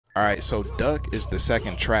Alright, so Duck is the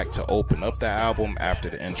second track to open up the album after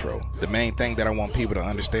the intro. The main thing that I want people to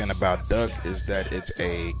understand about Duck is that it's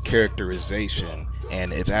a characterization,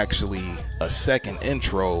 and it's actually a second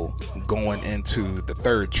intro going into the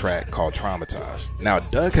third track called Traumatized. Now,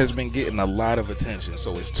 Duck has been getting a lot of attention,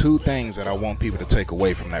 so it's two things that I want people to take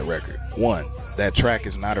away from that record. One, that track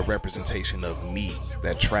is not a representation of me.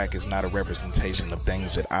 That track is not a representation of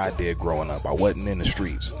things that I did growing up. I wasn't in the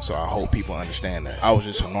streets, so I hope people understand that. I was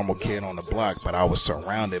just a normal kid on the block, but I was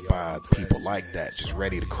surrounded by people like that, just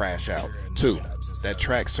ready to crash out. Two, that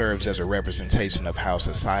track serves as a representation of how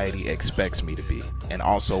society expects me to be, and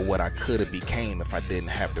also what I could have became if I didn't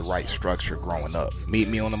have the right structure growing up. Meet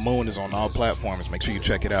Me on the Moon is on all platforms. Make sure you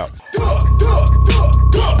check it out.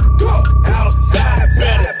 Outside,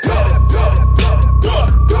 better,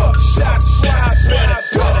 shots, better,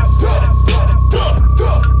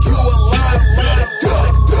 you alive, better,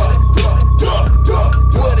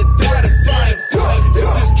 what a daddy thing. If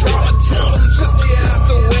this drama tell them, just get out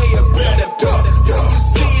the way, you better duck. When you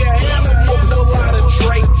see a animal pull out a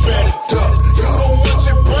tray, better duck. You don't want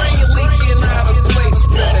your brain leaking out of place,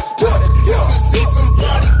 better duck. If you see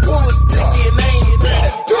somebody pull a sticky name,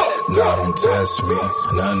 better duck. Nah, don't test me,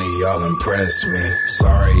 none of y'all impress me.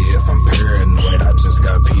 Sorry if I'm paranoid, I just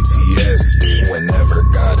got PTSD. Whenever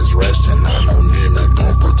God is resting, I know